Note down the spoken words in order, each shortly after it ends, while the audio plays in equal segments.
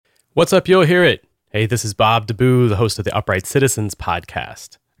What's up? You'll hear it. Hey, this is Bob DeBoo, the host of the Upright Citizens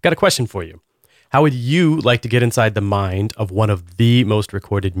podcast. I've got a question for you. How would you like to get inside the mind of one of the most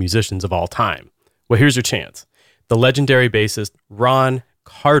recorded musicians of all time? Well, here's your chance. The legendary bassist Ron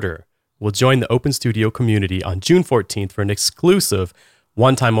Carter will join the Open Studio community on June 14th for an exclusive,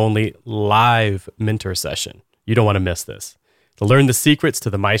 one-time only live mentor session. You don't want to miss this. To learn the secrets to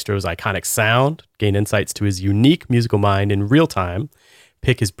the maestro's iconic sound, gain insights to his unique musical mind in real time,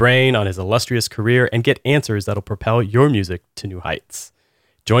 pick his brain on his illustrious career, and get answers that'll propel your music to new heights.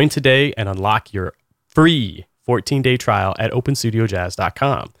 Join today and unlock your free 14-day trial at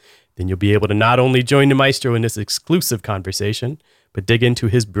openstudiojazz.com. Then you'll be able to not only join the maestro in this exclusive conversation, but dig into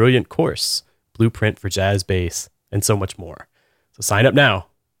his brilliant course, Blueprint for Jazz Bass, and so much more. So sign up now.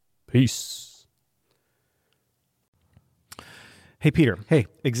 Peace. Hey, Peter. Hey,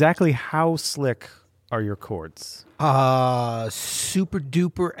 exactly how slick are your chords? Super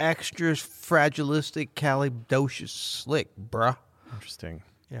duper extra fragilistic calidocious slick, bruh. Interesting.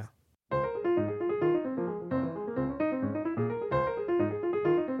 Yeah.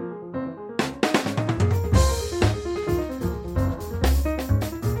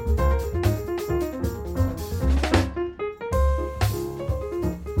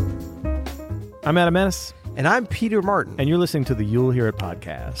 I'm Adam Ennis. And I'm Peter Martin. And you're listening to the You'll Hear It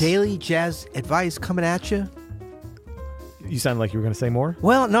podcast. Daily jazz advice coming at you. You sound like you were going to say more?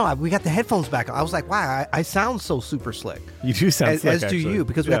 Well, no, we got the headphones back on. I was like, wow, I sound so super slick. You do sound slick, as do actually. you,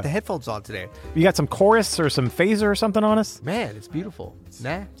 because we got the headphones on today. You got some chorus or some phaser or something on us? Man, it's beautiful.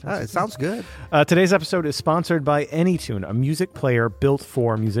 It sounds good. Today's episode is sponsored by AnyTune, a music player built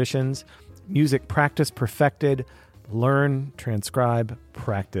for musicians. Music practice perfected. Learn, transcribe,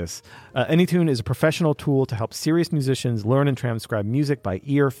 practice. AnyTune is a professional tool to help serious musicians learn and transcribe music by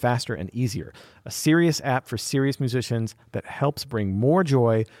ear faster and easier. A serious app for serious musicians that helps bring more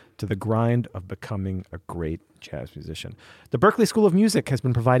joy to the grind of becoming a great jazz musician. The Berklee School of Music has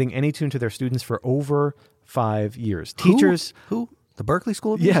been providing AnyTune to their students for over 5 years. Teachers... Who? The Berklee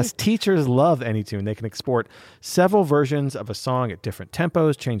School of Music? Yes, teachers love AnyTune. They can export several versions of a song at different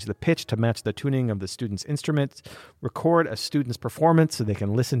tempos, change the pitch to match the tuning of the student's instruments, record a student's performance so they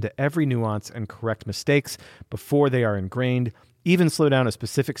can listen to every nuance and correct mistakes before they are ingrained, even slow down a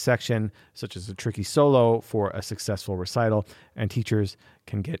specific section, such as a tricky solo, for a successful recital. And teachers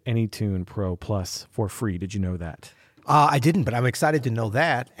can get AnyTune Pro Plus for free. Did you know that? I didn't, but I'm excited to know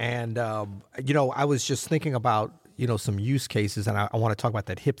that. And, I was just thinking about some use cases, and I want to talk about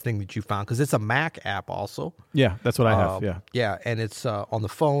that hip thing that you found, because it's a Mac app also. Yeah, that's what I have, yeah. Yeah, and it's on the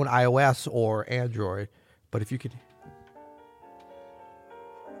phone, iOS or Android. But if you could...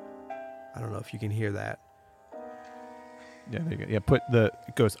 I don't know if you can hear that. Yeah, there you go. Yeah,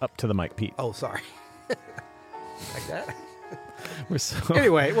 it goes up to the mic, Pete. Oh, sorry. Like that? We're so...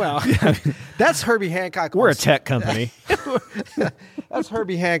 Anyway, well, that's Herbie Hancock. We're a tech company. That's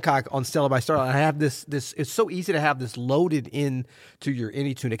Herbie Hancock on Stella by Starlight. I have this. It's so easy to have this loaded in to your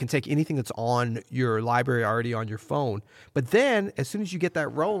AnyTune. It can take anything that's on your library already on your phone. But then, as soon as you get that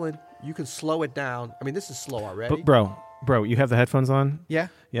rolling, you can slow it down. I mean, this is slow already. But bro, you have the headphones on? Yeah.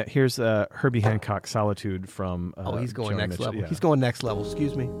 Yeah. Here's Herbie Hancock Solitude from. He's going Joni next Mitchell. level. Yeah. He's going next level.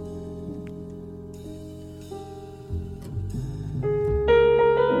 Excuse me.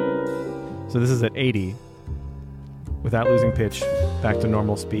 So this is at 80, without losing pitch, back to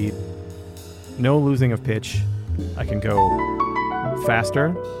normal speed. No losing of pitch. I can go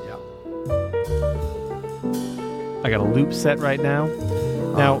faster. Yeah. I got a loop set right now.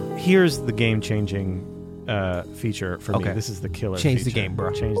 Now, here's the game-changing feature for me. This is the killer Change feature. the game,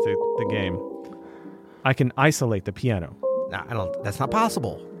 bro. Change the game. I can isolate the piano. No, that's not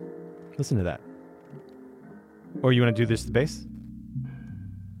possible. Listen to that. Or you want to do this to the bass?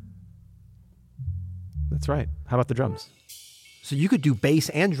 That's right. How about the drums? So you could do bass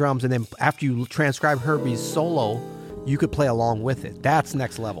and drums, and then after you transcribe Herbie's solo, you could play along with it. That's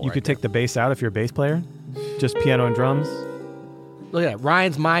next level. You could take the bass out if you're a bass player. Just piano and drums. Look at that.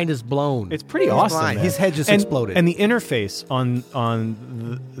 Ryan's mind is blown. It's pretty awesome, man. His head just exploded. And the interface on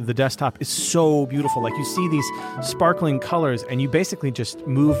the desktop is so beautiful. Like, you see these sparkling colors, and you basically just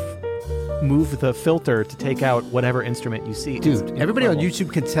move the filter to take out whatever instrument you see. Dude, everybody on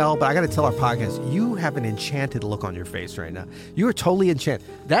YouTube can tell, but I got to tell our podcast, you have an enchanted look on your face right now. You are totally enchanted.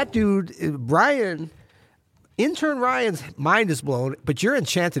 That dude, intern Ryan's mind is blown, but you're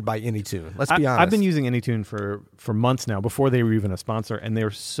enchanted by AnyTune. Let's be honest. I've been using AnyTune for months now, before they were even a sponsor, and they're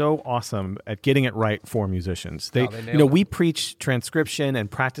so awesome at getting it right for musicians. We preach transcription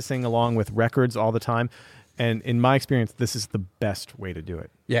and practicing along with records all the time. And in my experience, this is the best way to do it.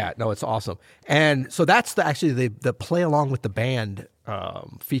 Yeah, no, it's awesome. And so that's actually the play along with the band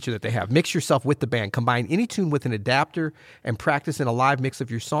feature that they have. Mix yourself with the band. Combine any tune with an adapter and practice in a live mix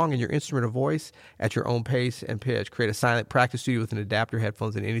of your song and your instrument or voice at your own pace and pitch. Create a silent practice studio with an adapter,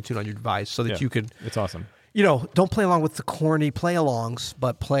 headphones, and any tune on your device so that you can... It's awesome. Don't play along with the corny play-alongs,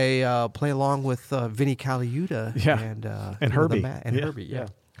 but play along with Vinnie Colaiuta and Herbie. Herbie. Yeah.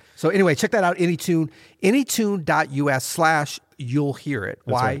 So anyway, check that out, Anytune. Anytune.us/you'll hear it.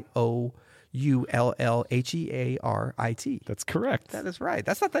 YOULLHEARIT. That's correct. That is right.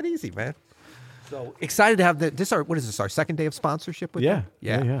 That's not that easy, man. So excited to have what is this, our second day of sponsorship with them?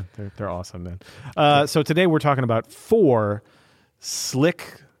 Yeah. They're awesome, man. So today we're talking about four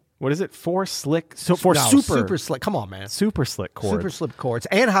slick... What is it? Super slick. Come on, man. Super slick chords. Super slick chords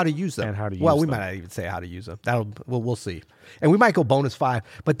and how to use them. Well, we might not even say how to use them. We'll see. And we might go bonus 5.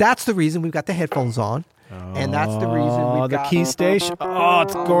 But that's the reason we've got the headphones on. And that's the reason we've got... the key station. Oh,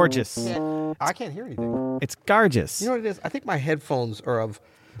 it's gorgeous. I can't hear anything. It's gorgeous. You know what it is? I think my headphones are of...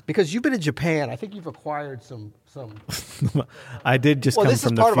 Because you've been in Japan, I think you've acquired some... I did just come this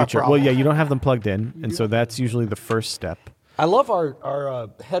from is the part of my future. problem. Well, yeah, you don't have them plugged in. And so that's usually the first step. I love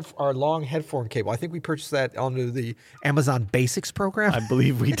our long headphone cable. I think we purchased that under the Amazon Basics program. I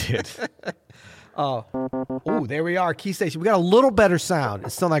believe we did. There we are, key station. We got a little better sound.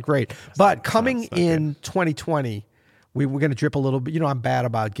 It's still not great. But coming in 2020, we're going to drip a little bit. I'm bad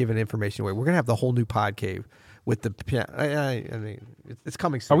about giving information away. We're going to have the whole new pod cave with the piano. I mean, it's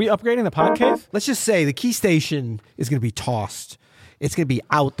coming soon. Are we upgrading the pod cave? Let's just say the key station is going to be tossed. It's going to be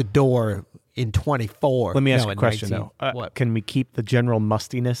out the door in 24. Let me ask you a question, 19. though. What? Can we keep the general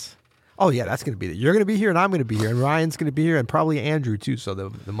mustiness? Oh, yeah, that's going to be there. You're going to be here, and I'm going to be here, and Ryan's going to be here, and probably Andrew, too, so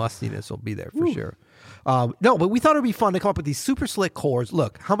the mustiness will be there for sure. No, but we thought it would be fun to come up with these super slick chords.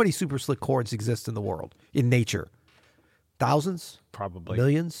 Look, how many super slick chords exist in the world, in nature? Thousands? Probably.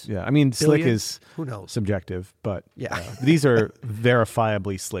 Millions? Yeah, I mean, slick Billions? is Who knows? subjective, but Yeah. these are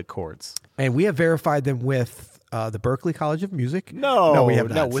verifiably slick chords. And we have verified them with the Berklee College of Music. No, we have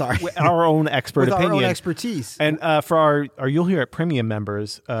not. with, Sorry. with our own expert with opinion. our own expertise. And for our You'll Hear It Premium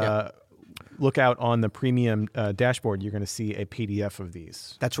members, look out on the premium dashboard. You're going to see a PDF of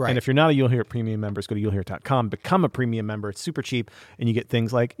these. That's right. And if you're not a You'll Hear It Premium member, go to you'llhear.com, become a premium member. It's super cheap, and you get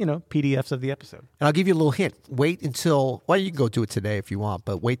things like, PDFs of the episode. And I'll give you a little hint. Wait until, you can go do it today if you want,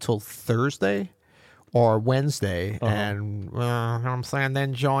 but wait till Thursday or Wednesday, and I'm saying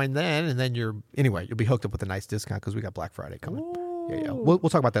then join then, and then you'll be hooked up with a nice discount because we got Black Friday coming. Ooh. Yeah. We'll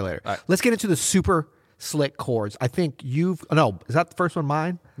talk about that later. Right. Let's get into the super slick chords. I think is that the first one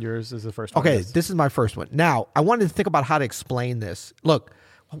mine? Yours is the first one. Okay, this is my first one. Now, I wanted to think about how to explain this. Look,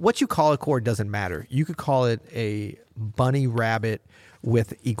 what you call a chord doesn't matter. You could call it a bunny rabbit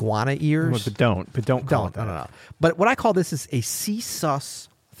with iguana ears. Well, but don't call it that. No. But what I call this is a C sus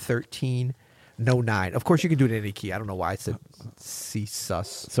 13. No 9. Of course, you can do it in any key. I don't know why I said C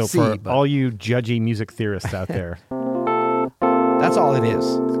sus. So all you judgy music theorists out there, that's all it is.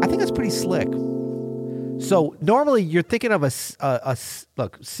 I think that's pretty slick. So normally you're thinking of a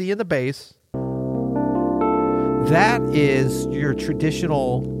look, C in the bass. That is your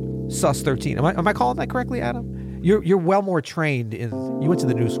traditional sus 13. Am I calling that correctly, Adam? You're well more trained in. You went to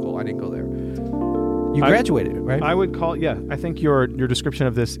the new school. I didn't go there. You graduated, right? I would call. Yeah, I think your description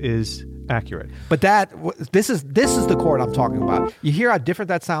of this is accurate. But this is the chord I'm talking about. You hear how different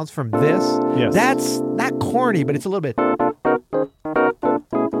that sounds from this? Yes. That's not corny, but it's a little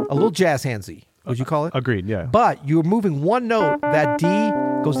jazz handsy. Would you call it? Agreed, yeah. But you're moving one note. That D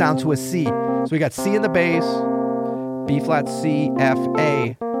goes down to a C. So we got C in the bass, B flat, C, F,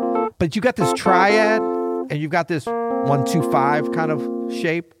 A. But you got this triad, and you've got this 1, 2, 5 kind of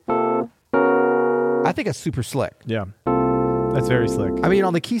shape. I think it's super slick. Yeah. That's very slick. I mean,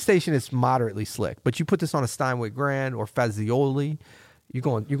 on the key station, it's moderately slick. But you put this on a Steinway Grand or Fazioli, you're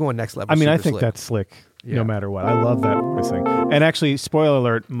going next level. I mean, I think slick. that's slick no matter what. I love that voicing. And actually, spoiler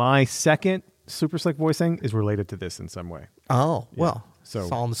alert, my second super slick voicing is related to this in some way. Oh, well. So,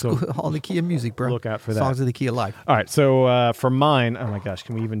 it's all in the key of music, bro. Look out for that. Songs in the key of life. All right. So for mine, oh my gosh,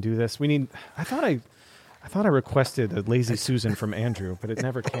 can we even do this? I thought I requested a Lazy Susan from Andrew, but it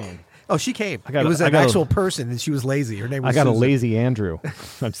never came. Oh, she came. It was an actual person, and she was lazy. Her name was Susan. a lazy Andrew.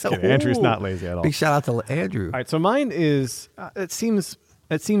 I'm just kidding. Andrew's not lazy at all. Big shout out to Andrew. All right, so mine is, it seems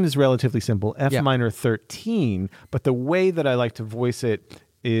relatively simple, F minor 13, but the way that I like to voice it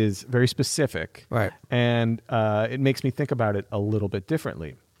is very specific. Right. And it makes me think about it a little bit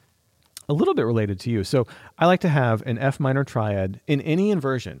differently. A little bit related to you. So I like to have an F minor triad in any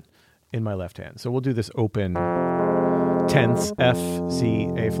inversion in my left hand. So we'll do this open tenths, F, C,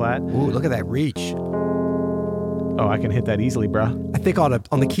 A flat. Ooh, look at that reach. Oh, I can hit that easily, bruh. I think on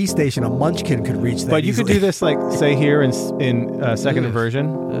the key station, a munchkin could reach that. But you could do this, like, say here in second Ugh. inversion.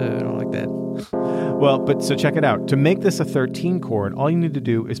 I don't like that. Well, but so check it out. To make this a 13 chord, all you need to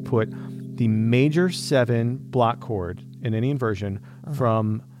do is put the major 7 block chord in any inversion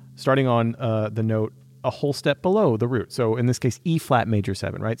from starting on the note a whole step below the root. So in this case, E flat major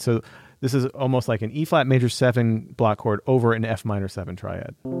 7, right? So this is almost like an E flat major 7 block chord over an F minor 7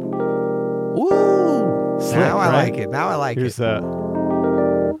 triad. Woo! Slick, Now I right? like it. Now I like Here's it.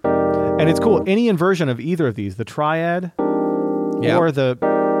 And it's cool. Any inversion of either of these, the triad or the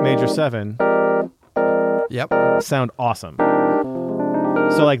major 7, sound awesome.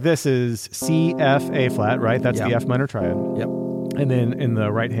 So like this is C, F, A flat, right? That's the F minor triad. Yep. And then in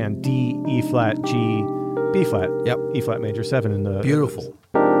the right hand, D, E flat, G, B flat. Yep. E flat major 7 in the Beautiful.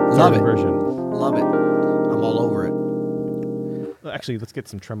 third Love it. inversion. Love it. I'm all over it. Actually, let's get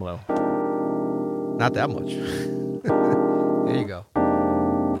some tremolo. Not that much. There you go.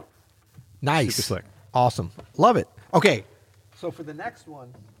 Nice. Super slick. Awesome. Love it. Okay. So for the next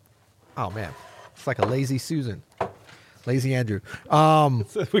one, oh man, it's like a lazy Susan, lazy Andrew.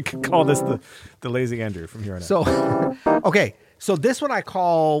 So we could call this the lazy Andrew from here on out. So, okay. So this one I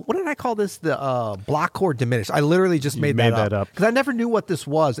call, what did I call this? The block chord diminished. I literally just made that up. Because I never knew what this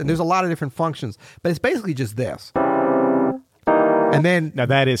was. And there's a lot of different functions. But it's basically just this. And then... Now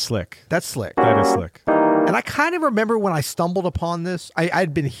that is slick. That's slick. That is slick. And I kind of remember when I stumbled upon this,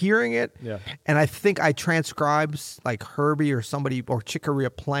 I'd been hearing it, and I think I transcribed like Herbie or somebody or Chick Corea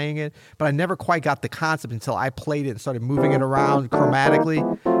playing it, but I never quite got the concept until I played it and started moving it around chromatically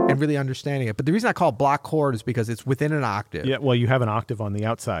and really understanding it. But the reason I call it block chord is because it's within an octave. Yeah, well, you have an octave on the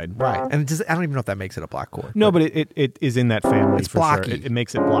outside. Right. And I don't even know if that makes it a block chord. No, but it is in that family. It's for blocky. Sure. It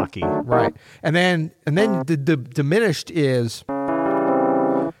makes it blocky. Right. And then the diminished is...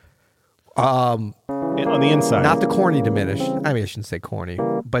 on the inside. Not the corny diminished. I mean, I shouldn't say corny,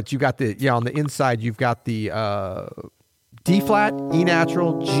 but you got on the inside, you've got the D flat, E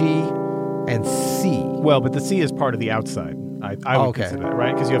natural, G, and C. Well, but the C is part of the outside. I would consider that,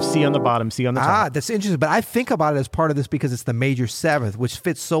 right? Because you have C on the bottom, C on the top. Ah, that's interesting. But I think about it as part of this because it's the major 7th, which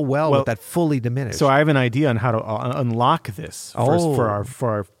fits so well with that fully diminished. So I have an idea on how to unlock this for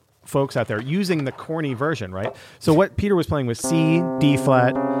our folks out there using the corny version, right? So what Peter was playing was C, D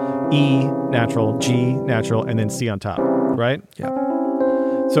flat, E natural, G natural, and then C on top, right? Yeah.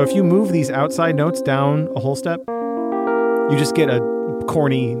 So if you move these outside notes down a whole step, you just get a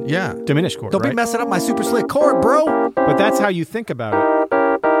corny diminished chord. Don't be messing up my super slick chord, bro. But that's how you think about it.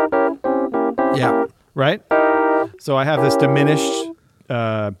 Yeah. Right? So I have this diminished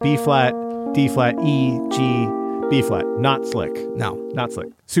B flat, D flat, E, G, B flat. Not slick. No. Not slick.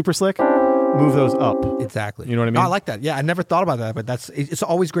 Super slick, move those up. Exactly. You know what I mean? No, I like that. Yeah, I never thought about that, but it's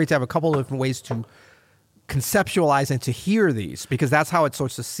always great to have a couple of different ways to conceptualize and to hear these, because that's how it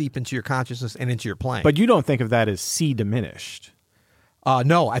starts to seep into your consciousness and into your playing. But you don't think of that as C diminished.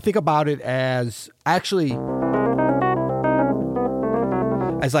 No, I think about it as actually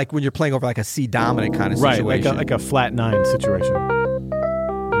as like when you're playing over like a C dominant kind of situation. Right, like a flat 9 situation.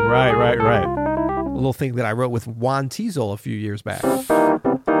 Right. A little thing that I wrote with Juan Teasel a few years back.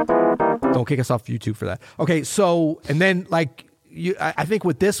 Don't kick us off YouTube for that. Okay, so, and then like, I think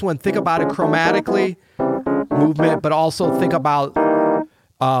with this one, think about it chromatically, movement, but also think about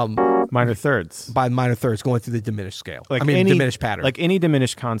minor thirds. By minor thirds, going through the diminished scale. Like diminished pattern. Like any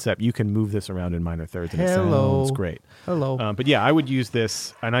diminished concept, you can move this around in minor thirds, and it sounds great. Hello. But yeah, I would use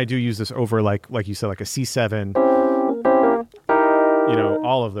this, and I do use this over like you said, like a C7. You know,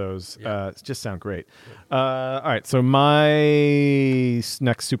 all of those just sound great. All right, so my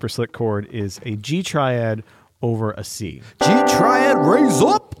next super slick chord is a G triad over a C. G triad, raise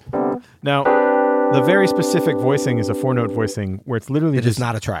up. Now, the very specific voicing is a 4-note voicing where it's literally just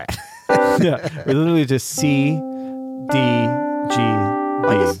not a triad. Yeah, we're literally just C, D, G, B.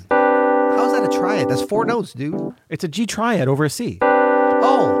 How is that a triad? That's 4 notes, dude. It's a G triad over a C.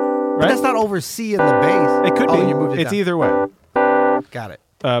 Oh, but that's not over C in the bass. It could be. You moved it it's down. either way. Got it.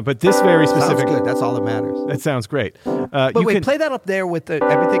 But this very specific... Sounds good. That's all that matters. It sounds great. But wait, play that up there with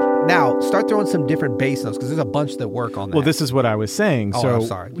everything. Now, start throwing some different bass notes, because there's a bunch that work on that. Well, this is what I was saying. Oh, so, I'm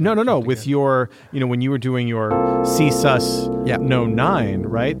sorry. No. With your, when you were doing your C sus no 9,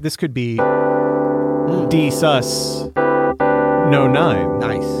 right? This could be D sus no 9.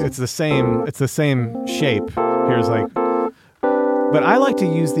 Nice. It's the same shape. Here's like... But I like to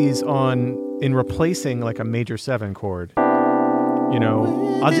use these in replacing like a major 7 chord.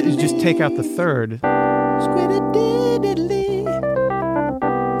 I'll just take out the third.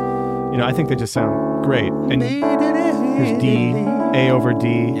 I think they just sound great. And here's D, A over D,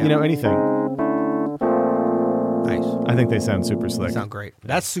 anything. I think they sound super slick. They sound great.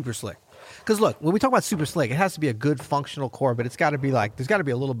 That's super slick. Because look, when we talk about super slick, it has to be a good functional chord, but it's got to be like, there's got to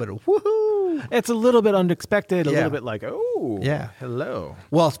be a little bit of woohoo. It's a little bit unexpected, a Yeah. little bit like, oh, Yeah. hello.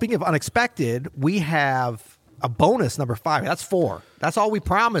 Well, speaking of unexpected, we have a bonus number 5. That's 4. That's all we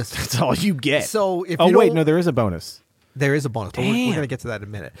promised. That's all you get. So if oh, you wait, don't- no, there is a bonus. There is a bonus, but we're Damn. going to get to that in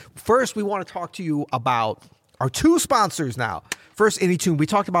a minute. First, we want to talk to you about our 2 sponsors now. First, Anytune. We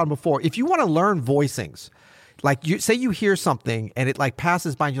talked about them before. If you want to learn voicings, like say you hear something and it like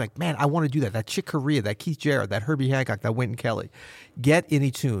passes by and you're like, man, I want to do that. That Chick Corea, that Keith Jarrett, that Herbie Hancock, that Wynton Kelly. Get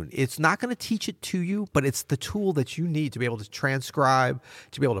Anytune. It's not going to teach it to you, but it's the tool that you need to be able to transcribe,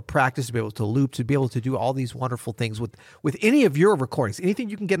 to be able to practice, to be able to loop, to be able to do all these wonderful things with any of your recordings. Anything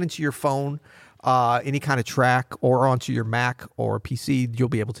you can get into your phone, any kind of track or onto your Mac or PC, you'll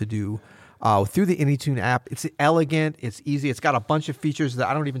be able to do through the Anytune app. It's elegant. It's easy. It's got a bunch of features that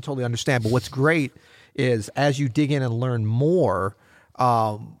I don't even totally understand. But what's great is as you dig in and learn more,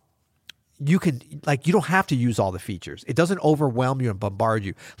 you don't have to use all the features. It doesn't overwhelm you and bombard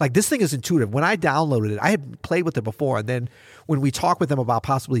you. Like this thing is intuitive. When I downloaded it, I had played with it before. And then when we talked with them about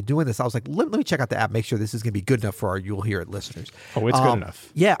possibly doing this, I was like, let me check out the app, make sure this is going to be good enough for our You'll Hear It listeners. Oh, it's good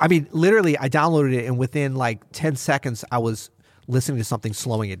enough. Yeah. I mean, literally, I downloaded it and within like 10 seconds, I was listening to something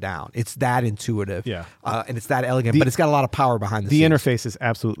slowing it down. It's that intuitive. Yeah. And it's that elegant, but it's got a lot of power behind the The scenes. interface is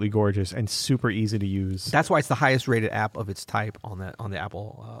absolutely gorgeous and super easy to use. That's why it's the highest rated app of its type on the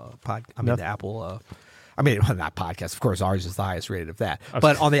Apple the Apple. Not podcast. Of course, ours is the highest rated of that.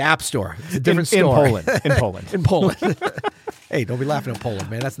 But on the App Store, it's a different in story. Poland. In Poland. In Poland. Hey, don't be laughing at Poland,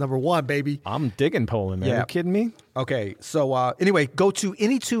 man. That's number 1, baby. I'm digging Poland, man. Yeah. Are you kidding me? Okay, so anyway, go to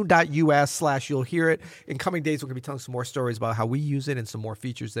anytune.us/you'll hear it. In coming days, we're going to be telling some more stories about how we use it and some more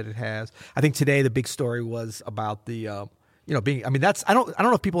features that it has. I think today the big story was about the being. I mean, that's I don't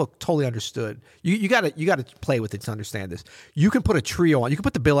know if people have totally understood. You got to play with it to understand this. You can put a trio on. You can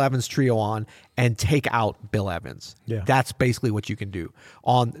put the Bill Evans trio on and take out Bill Evans. Yeah. That's basically what you can do.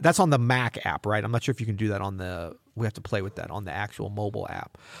 That's on the Mac app, right? I'm not sure if you can do that on the. We have to play with that on the actual mobile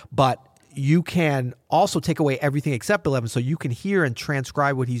app, but you can also take away everything except Bill Evans, so you can hear and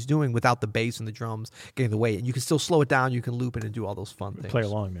transcribe what he's doing without the bass and the drums getting in the way. And you can still slow it down. You can loop it and do all those fun things. Play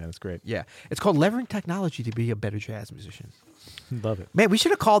along, man. It's great. Yeah. It's called Leveraging Technology to be a better jazz musician. Love it. Man, we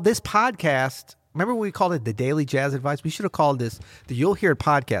should have called this podcast, remember when we called it the Daily Jazz Advice? We should have called this the You'll Hear It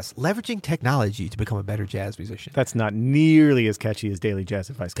podcast, Leveraging Technology to become a better jazz musician. That's not nearly as catchy as Daily Jazz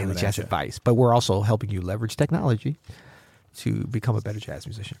Advice. Daily coming at Jazz you. Advice. But we're also helping you leverage technology to become a better jazz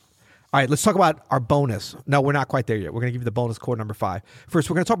musician. All right, let's talk about our bonus. No, we're not quite there yet. We're going to give you the bonus chord number 5. First,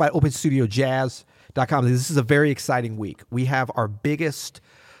 we're going to talk about OpenStudioJazz.com. This is a very exciting week. We have our biggest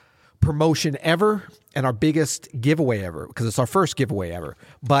promotion ever and our biggest giveaway ever because it's our first giveaway ever.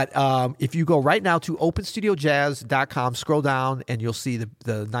 But if you go right now to OpenStudioJazz.com, scroll down and you'll see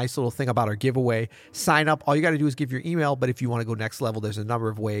the nice little thing about our giveaway. Sign up. All you got to do is give your email. But if you want to go next level, there's a number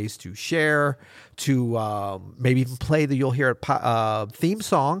of ways to share, to maybe even play the You'll Hear It theme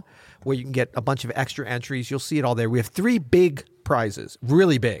song, where you can get a bunch of extra entries. You'll see it all there. We have 3 big prizes,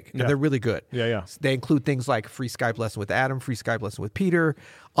 really big, and they're really good. Yeah. They include things like free Skype lesson with Adam, free Skype lesson with Peter,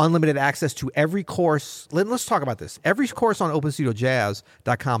 unlimited access to every course. Let's talk about this. Every course on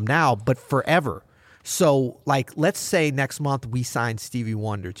OpenStudioJazz.com now, but forever. So, like, let's say next month we sign Stevie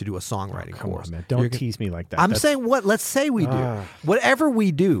Wonder to do a songwriting Come course. on, man. Don't tease me like that. I'm saying what? Let's say we do. Whatever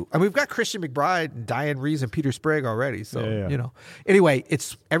we do. I mean, we've got Christian McBride, and Diane Reeves, and Peter Sprague already. So, Yeah. Anyway,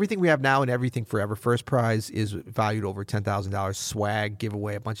 it's everything we have now and everything forever. First prize is valued over $10,000. Swag,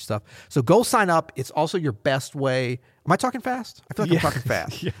 giveaway, a bunch of stuff. So go sign up. It's also your best way. Am I talking fast? I feel like I'm talking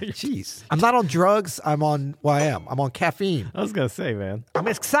fast. Yeah, Jeez. I'm not on drugs. I am. I'm on caffeine. I was going to say, man. I'm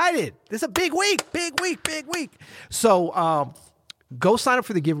excited. This is a big week. Big week. So go sign up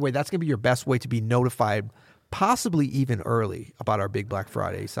for the giveaway. That's going to be your best way to be notified, possibly even early, about our big Black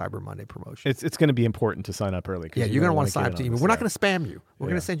Friday, Cyber Monday promotion. It's going to be important to sign up early. Yeah, you're going to want to sign up to email. email. We're not going to spam you. We're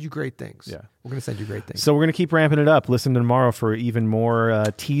going to send you great things. Yeah. We're going to send you great things. So we're going to keep ramping it up. Listen tomorrow for even more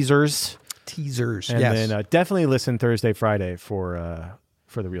teasers. Teasers, And then definitely listen Thursday, Friday for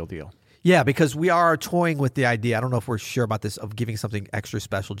the real deal. Yeah, because we are toying with the idea. I don't know if we're sure about this, of giving something extra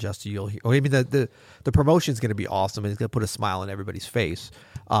special just to You'll Hear. Or maybe the promotion is going to be awesome, and it's going to put a smile on everybody's face.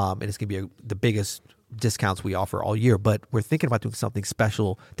 And it's going to be the biggest discounts we offer all year. But we're thinking about doing something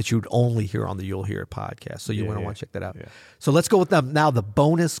special that you would only hear on the You'll Hear It podcast. So you want to check that out. Yeah. So let's go with them now. The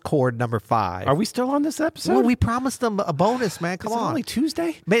bonus chord number 5. Are we still on this episode? Well, we promised them a bonus, man. Come Is it on. only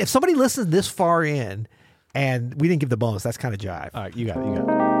Tuesday? Man, if somebody listens this far in and we didn't give the bonus, that's kind of jive. All right, you got it.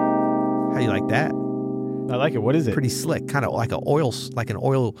 How you like that? I like it. What is it? Pretty slick, kind of like oil flowing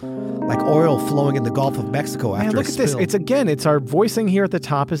in the Gulf of Mexico after Man, look a at this. spill. It's our voicing here at the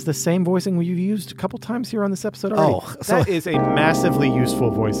top is the same voicing we've used a couple times here on this episode already. Oh, so that is a massively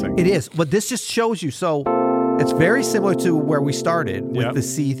useful voicing. It is, but this just shows you. So it's very similar to where we started with the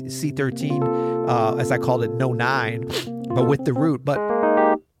C13, as I called it, No 9, but with the root. But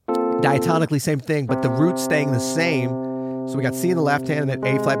diatonically, same thing, but the root staying the same. So we got C in the left hand, and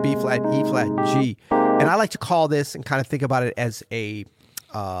then A flat, B flat, E flat, G. And I like to call this and kind of think about it as a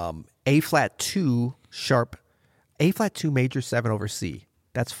flat 2 sharp, A flat 2 major 7 over C.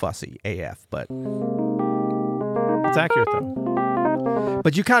 That's fussy AF, but It's accurate though.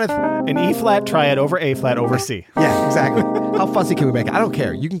 But you kind of an E flat triad over A flat over C. Yeah, exactly. How fussy can we make it? I don't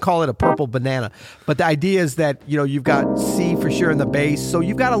care. You can call it a purple banana, but the idea is that you've got C for sure in the bass, so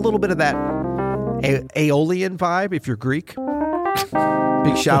you've got a little bit of that Aeolian vibe if you're Greek.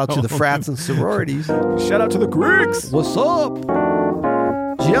 Big shout out to the frats and sororities. Shout out to the Greeks. What's up?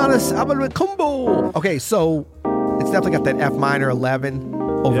 Giannis Abelcombo. Okay, so it's definitely got that F minor 11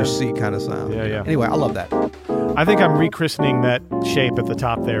 over C kind of sound. Yeah. Anyway, I love that. I think I'm rechristening that shape at the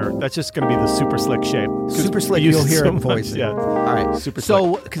top there. That's just going to be the super slick shape. Super slick, you'll hear it voice. Yeah. All right. Super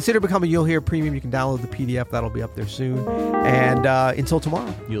so slick. Consider becoming You'll Hear Premium. You can download the PDF. That'll be up there soon. And until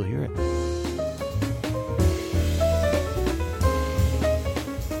tomorrow, you'll hear it.